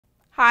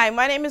Hi,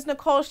 my name is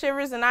Nicole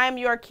Shivers and I am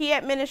your key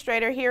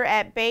administrator here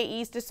at Bay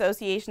East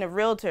Association of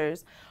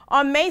Realtors.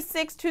 On May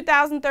 6,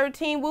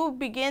 2013, we will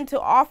begin to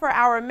offer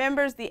our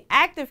members the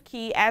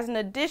ActiveKey as an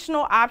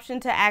additional option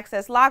to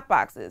access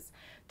lockboxes.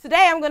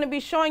 Today I'm going to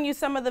be showing you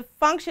some of the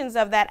functions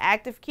of that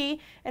ActiveKey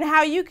and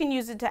how you can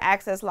use it to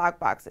access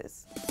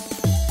lockboxes.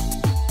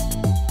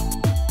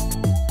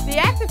 The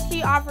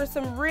ActiveKey offers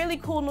some really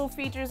cool new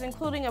features,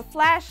 including a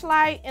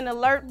flashlight and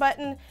alert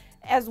button,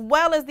 as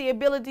well as the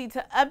ability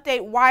to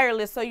update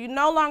wireless so you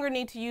no longer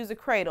need to use a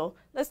cradle.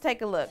 Let's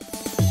take a look.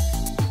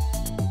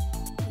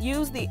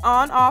 Use the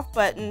on-off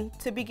button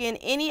to begin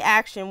any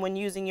action when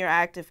using your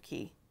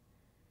ActiveKey.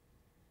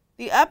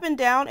 The up and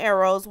down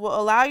arrows will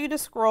allow you to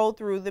scroll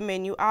through the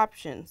menu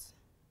options.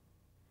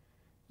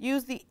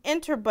 Use the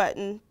enter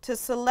button to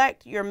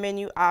select your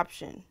menu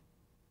option.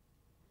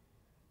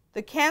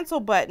 The cancel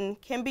button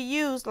can be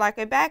used like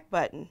a back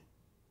button.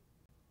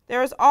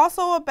 There is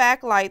also a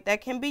backlight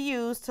that can be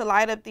used to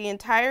light up the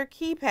entire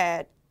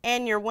keypad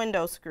and your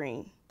window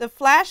screen. The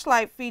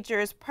flashlight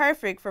feature is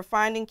perfect for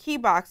finding key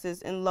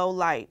boxes in low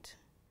light.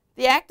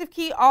 The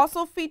ActiveKey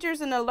also features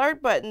an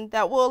alert button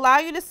that will allow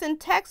you to send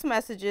text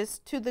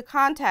messages to the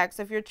contacts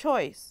of your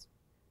choice.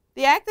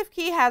 The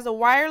ActiveKey has a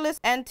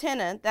wireless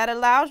antenna that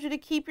allows you to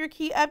keep your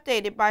key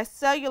updated by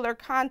cellular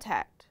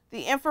contact.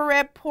 The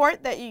infrared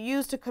port that you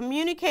use to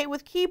communicate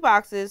with key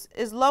boxes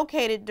is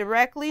located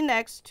directly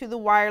next to the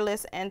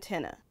wireless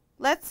antenna.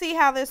 Let's see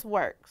how this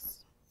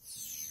works.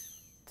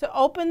 To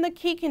open the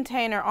key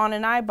container on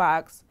an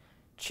iBox,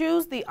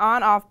 choose the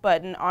on-off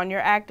button on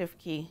your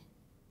ActiveKey.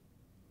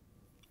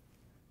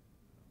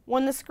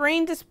 When the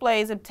screen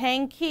displays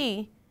Obtain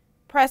Key,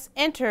 press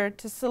Enter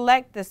to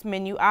select this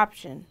menu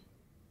option.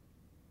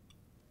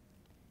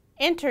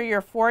 Enter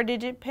your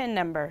 4-digit PIN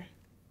number.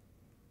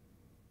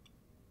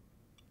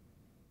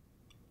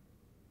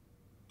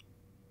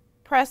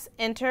 Press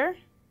Enter,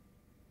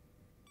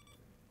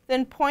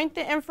 then point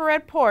the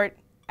infrared port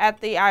at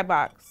the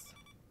iBox.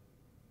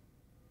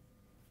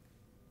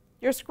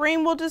 Your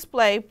screen will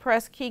display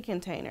Press Key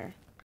Container.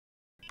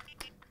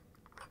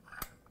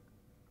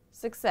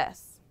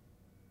 Success.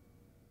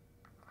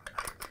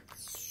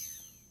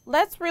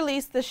 Let's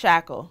release the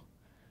shackle.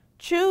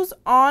 Choose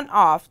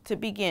On/Off to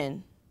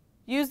begin.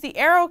 Use the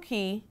arrow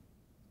key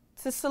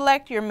to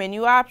select your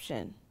menu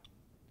option.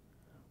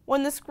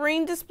 When the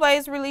screen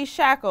displays Release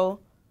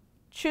Shackle,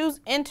 choose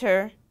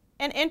Enter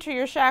and enter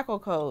your shackle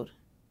code.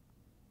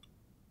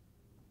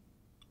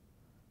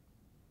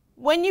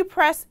 When you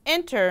press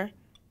Enter,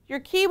 your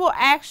key will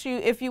ask you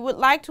if you would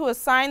like to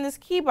assign this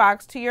key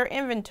box to your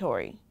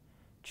inventory.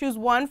 Choose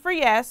 1 for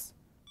yes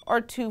or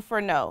 2 for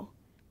no,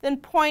 then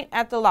point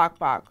at the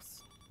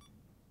lockbox.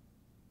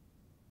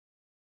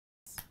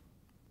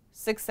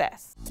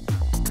 Success.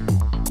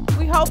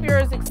 We hope you're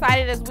as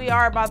excited as we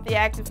are about the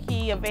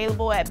ActiveKey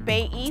available at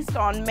Bay East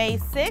on May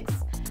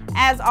 6th.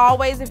 As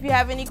always, if you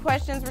have any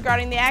questions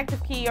regarding the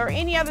ActiveKey or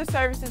any other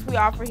services we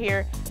offer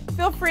here,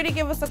 feel free to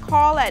give us a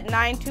call at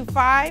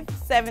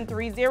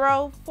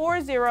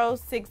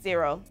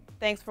 925-730-4060.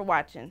 Thanks for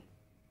watching.